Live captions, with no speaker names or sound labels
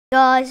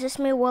Guys, it's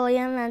me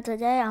William, and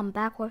today I'm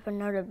back with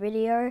another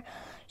video.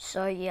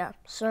 So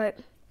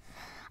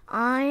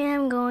I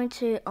am going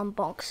to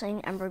unboxing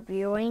and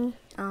reviewing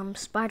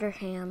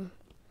Spider-Ham,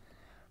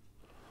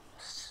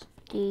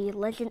 the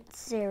Legend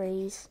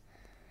series,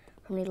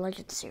 from the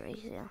Legend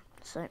series, yeah.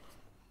 So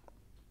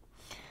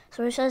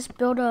it says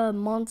build a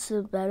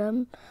monster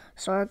Venom.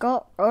 So I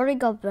already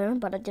got Venom,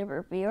 but I did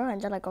review,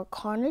 and then I got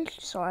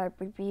Carnage, so I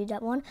reviewed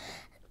that one.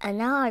 And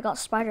now I got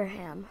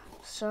Spider-Ham.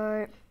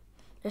 So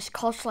this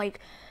costs like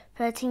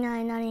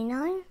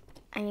 $13.99,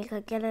 and you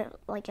could get it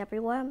like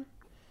everywhere.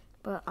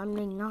 But I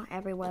mean, not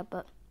everywhere,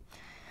 but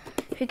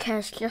who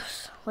cares?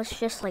 Let's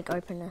just like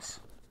open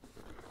this.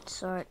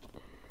 So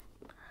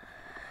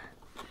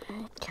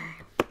okay.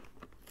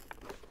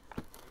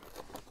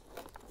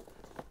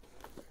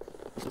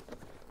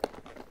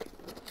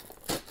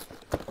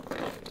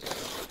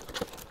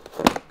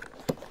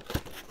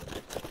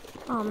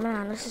 Oh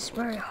man, this is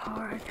very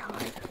hard.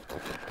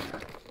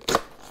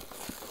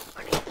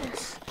 Look at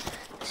this.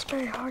 It's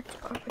very hard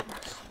to open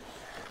this.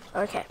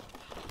 Okay.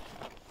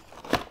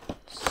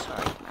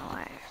 Sorry, no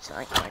way. It's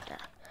like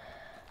that.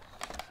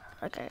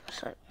 Okay,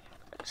 so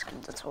let's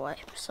get this away.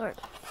 So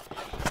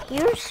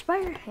here's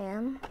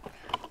Spider-Ham.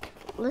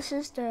 This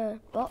is the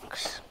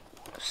box.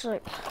 So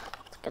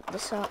let's get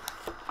this out.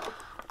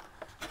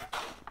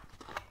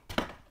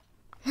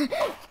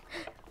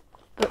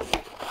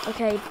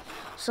 Okay,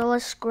 so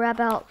let's grab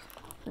out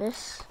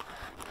this.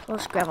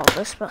 Let's grab out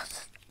this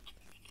first.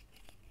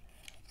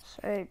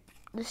 So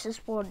this is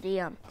for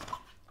the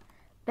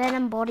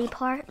Venom body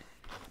part.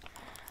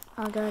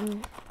 And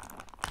then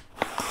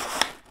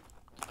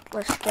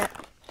let's get,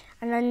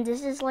 and then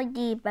this is like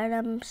the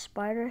Venom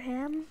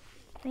Spider-Ham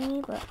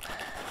thingy, but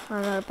I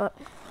don't know, but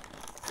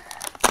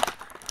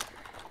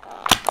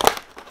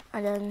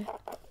and then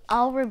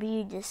I'll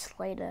review this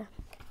later.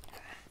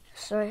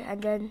 So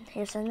and then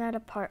here's another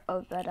part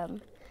of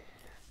Venom.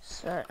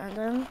 So and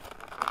then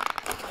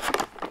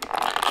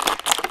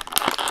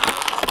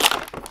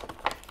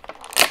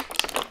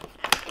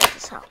get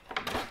this out.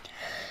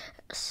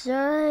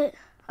 So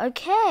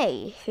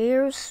okay,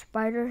 here's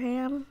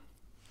Spider-Ham.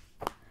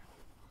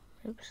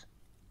 Oops,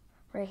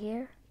 right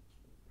here.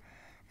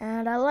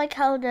 And I like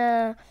how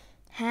the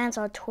hands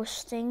are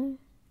twisting.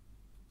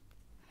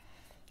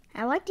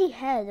 I like the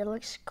head, it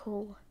looks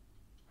cool.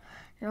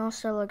 It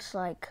also looks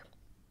like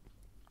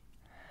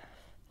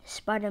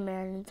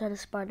Spider-Man into the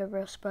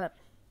Spider-Verse, but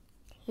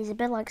he's a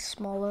bit like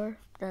smaller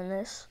than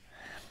this.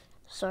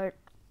 So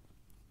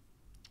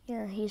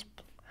yeah, he's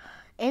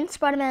in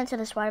Spider-Man into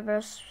the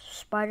Spider-Verse.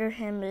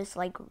 Spider-Ham is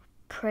like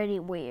pretty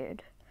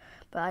weird,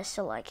 but I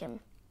still like him.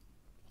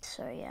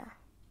 So yeah.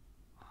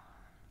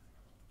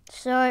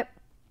 So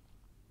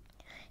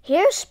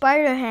here's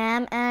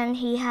Spider-Ham, and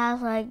he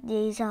has like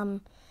these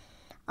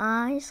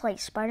eyes like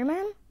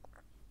Spider-Man.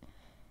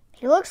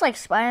 He looks like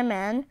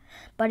Spider-Man,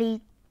 but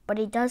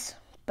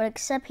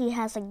except he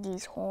has like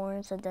these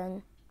horns and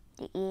then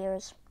the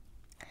ears.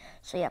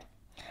 So yeah.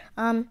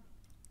 And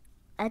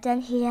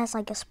then he has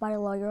like a spider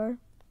lawyer.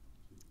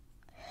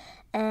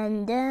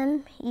 And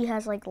then he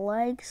has like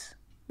legs.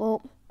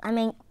 Well, I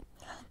mean,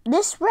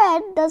 this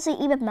red doesn't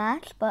even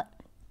match, but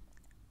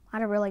I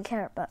don't really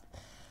care. But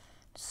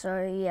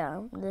so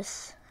yeah,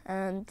 this,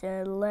 and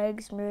the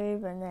legs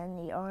move, and then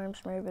the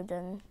arms move, and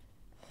then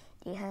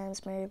the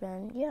hands move,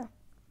 and yeah.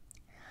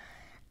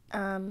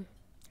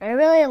 I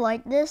really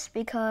like this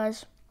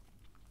because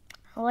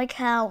I like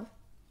how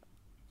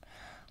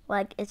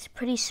like it's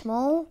pretty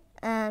small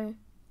and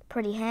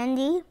pretty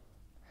handy,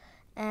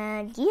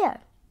 and yeah.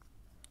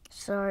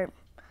 So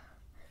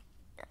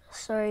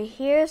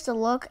here's the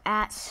look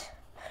at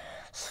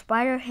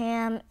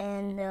Spider-Ham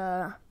in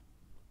the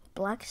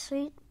black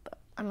suit.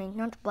 I mean,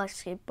 not the black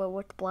suit, but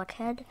with the black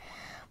head.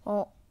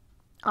 Well,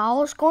 I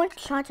was going to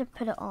try to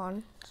put it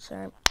on, so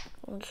I'm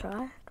going to try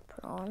to put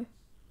it on.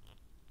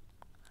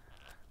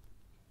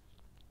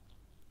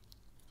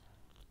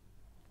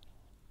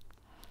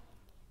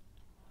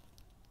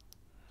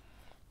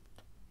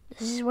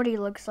 This is what he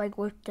looks like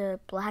with the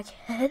black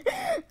head,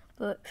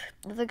 but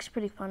it looks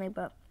pretty funny,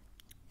 but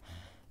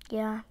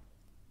yeah,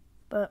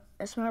 but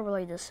it's not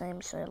really the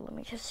same, so let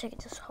me just take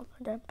this off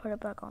and then put it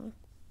back on.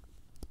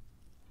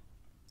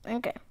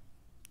 Okay,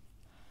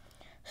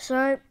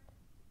 so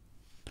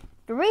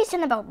the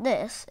reason about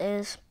this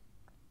is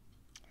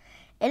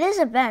it is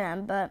a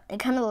Venom, but it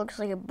kind of looks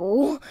like a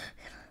bull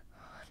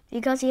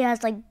because he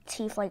has like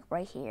teeth like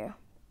right here.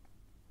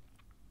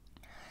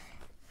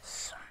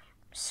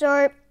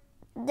 So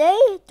they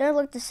don't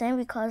look the same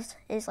because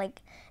it's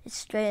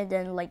straight,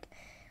 and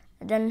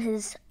then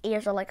his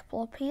ears are like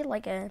floppy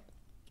like a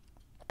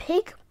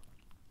pig.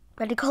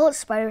 But they call it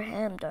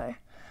Spider-Ham though.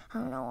 I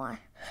don't know why.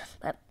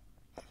 But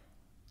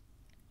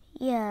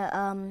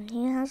yeah,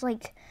 he has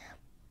like,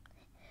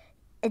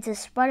 it's a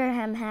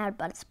Spider-Ham hat,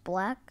 but it's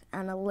black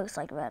and it looks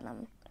like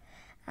Venom.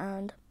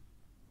 And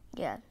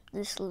yeah,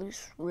 this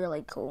looks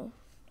really cool.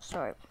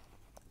 So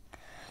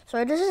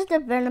this is the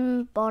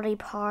Venom body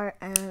part,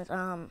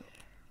 and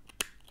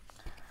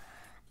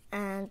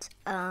And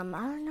I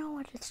don't know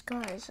what this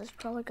goes. This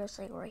probably goes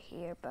like right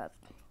here, but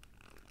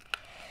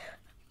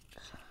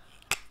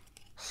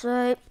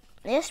so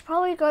this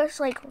probably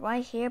goes like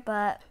right here,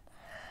 but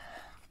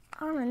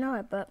I don't know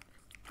it, but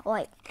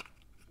like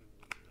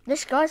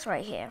this goes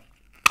right here.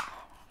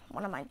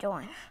 What am I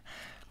doing?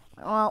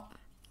 Well,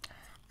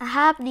 I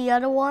have the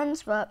other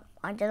ones, but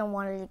I didn't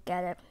want to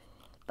get it.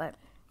 But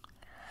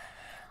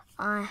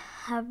I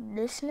have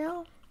this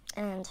now,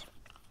 and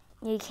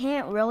you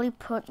can't really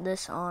put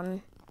this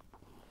on.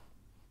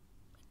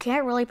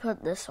 Can't really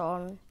put this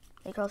on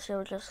because it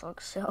would just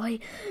look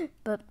silly.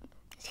 But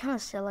it's kind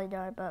of silly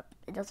though, but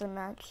it doesn't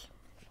match.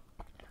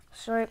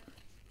 So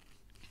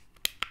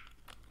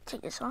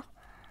take this off.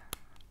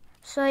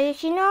 So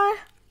if you know,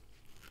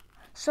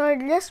 so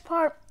this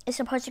part is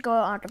supposed to go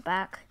on the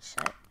back.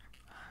 So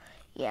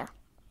yeah,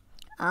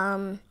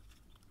 yeah,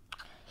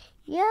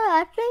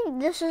 I think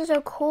this is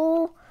a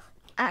cool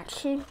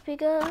action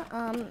figure,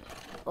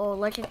 or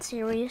Legend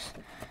Series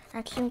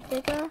action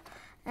figure,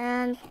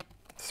 and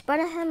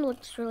Spider-Ham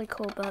looks really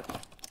cool,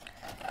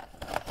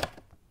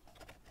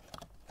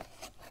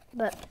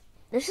 but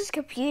this is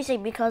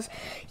confusing because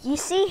you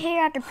see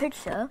here at the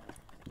picture,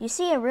 you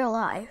see in real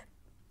life,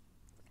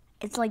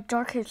 it's like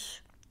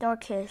darkish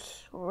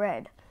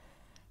red,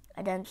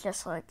 and then it's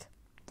just like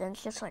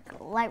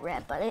light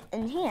red. But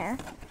in here,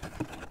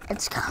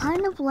 it's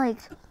kind of like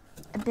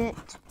a bit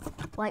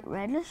light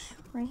reddish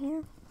right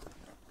here.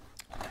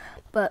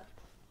 But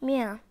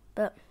yeah,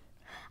 but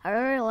I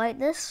really like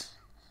this.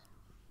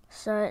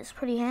 So it's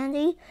pretty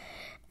handy,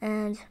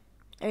 and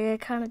I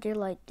kind of do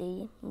like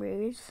the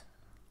mirrors.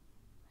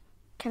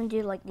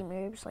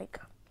 Like,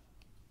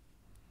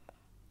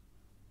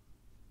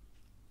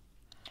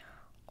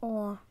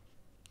 or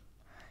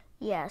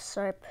yeah.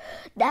 So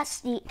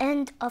that's the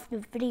end of the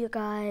video,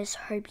 guys.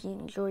 Hope you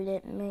enjoyed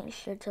it. Make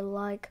sure to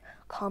like,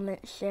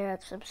 comment, share,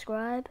 and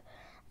subscribe,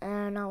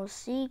 and I will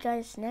see you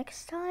guys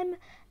next time.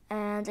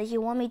 And if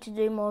you want me to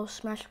do more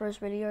Smash Bros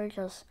videos,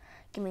 just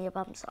give me a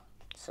thumbs up.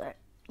 So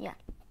yeah.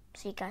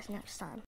 See you guys next time.